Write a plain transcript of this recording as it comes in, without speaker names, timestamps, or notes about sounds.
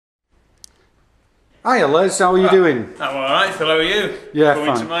Hiya Les, how are you doing? I'm alright, Phil, how are you? Yeah,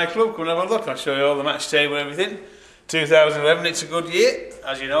 Coming fine. to my club, come and have a look. I'll show you all the match table and everything. 2011, it's a good year.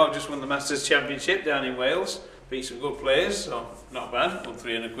 As you know, I've just won the Masters Championship down in Wales. Beat some good players, so not bad. Won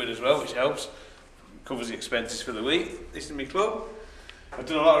 300 quid as well, which helps. Covers the expenses for the week. This is my club. I've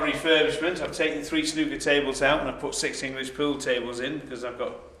done a lot of refurbishment. I've taken 3 snooker tables out and I've put 6 English pool tables in because I've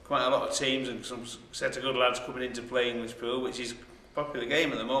got quite a lot of teams and some set of good lads coming in to play English pool, which is a popular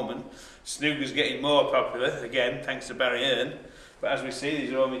game at the moment. Snooker's getting more popular, again, thanks to Barry Earn. But as we see,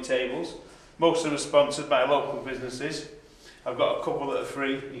 these are all my tables. Most of them are sponsored by local businesses. I've got a couple that are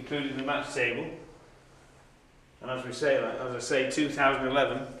free, including the match table. And as we say, as I say,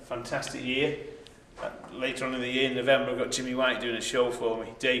 2011, fantastic year. Later on in the year, in November, I've got Jimmy White doing a show for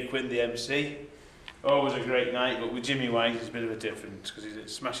me. Dave Quinn, the MC. Always a great night, but with Jimmy White, it's a bit of a difference because he's a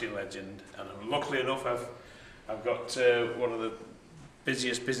smashing legend. And luckily enough, I've got one of the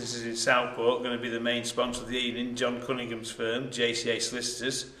busiest businesses in Southport going to be the main sponsor of the evening, John Cunningham's firm, JCA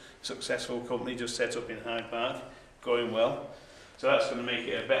Solicitors, successful company just set up in Hyde Park, going well. So that's going to make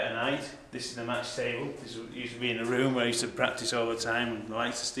it a better night. This is the match table. This used to be in a room where I used to practice all the time, and the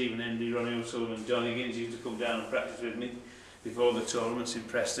likes of Stephen Hendy, Ronnie O'Sullivan and Johnny Higgins used to come down and practice with me before the tournaments in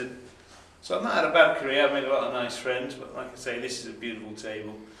Preston. So I've not had a bad career, I've made a lot of nice friends, but like I say, this is a beautiful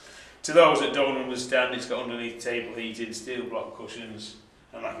table. To those that don't understand, it's got underneath table heating, steel block cushions,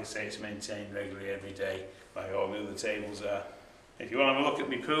 and like I say, it's maintained regularly every day, like all the other tables are. If you want to have a look at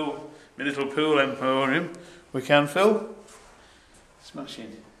my pool, my little pool emporium, we can, Phil.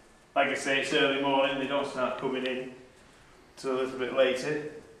 Smashing. Like I say, it's early morning, they don't start coming in until a little bit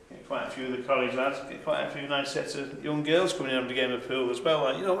later. Get quite a few of the college lads, get quite a few nice sets of young girls coming in and having a game of pool as well,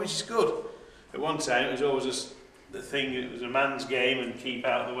 like, you know, which is good. At one time, it was always the thing, it was a man's game and keep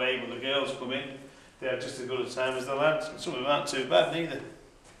out of the way, but the girls come in, they have just as good a time as the lads. Some of them aren't too bad neither.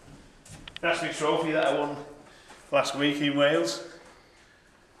 That's my trophy that I won last week in Wales.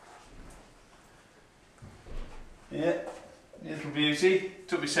 Yeah, little beauty.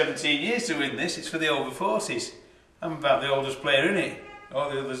 Took me 17 years to win this. It's for the over 40s. I'm about the oldest player in it. All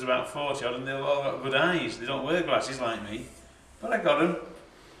the others are about 40 odd and they've all got good eyes. They don't wear glasses like me. But I got them.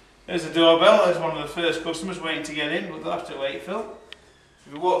 There's the doorbell. There's one of the first customers waiting to get in, but they'll have to wait, Phil.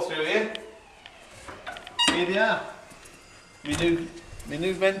 If we walk through here, here they are. My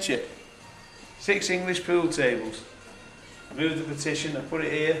new venture. 6 English pool tables. I moved the partition, I put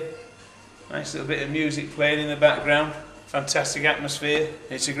it here. Nice little bit of music playing in the background. Fantastic atmosphere.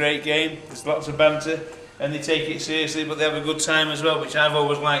 It's a great game. There's lots of banter and they take it seriously, but they have a good time as well, which I've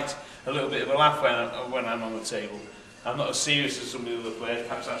always liked. A little bit of a laugh when I'm on the table. I'm not as serious as some of the other players.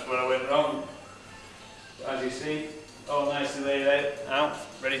 Perhaps that's where I went wrong. But as you see, all nicely laid out,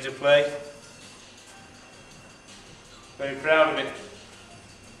 ready to play. Very proud of it.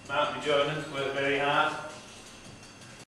 Mark me joining, worked very hard.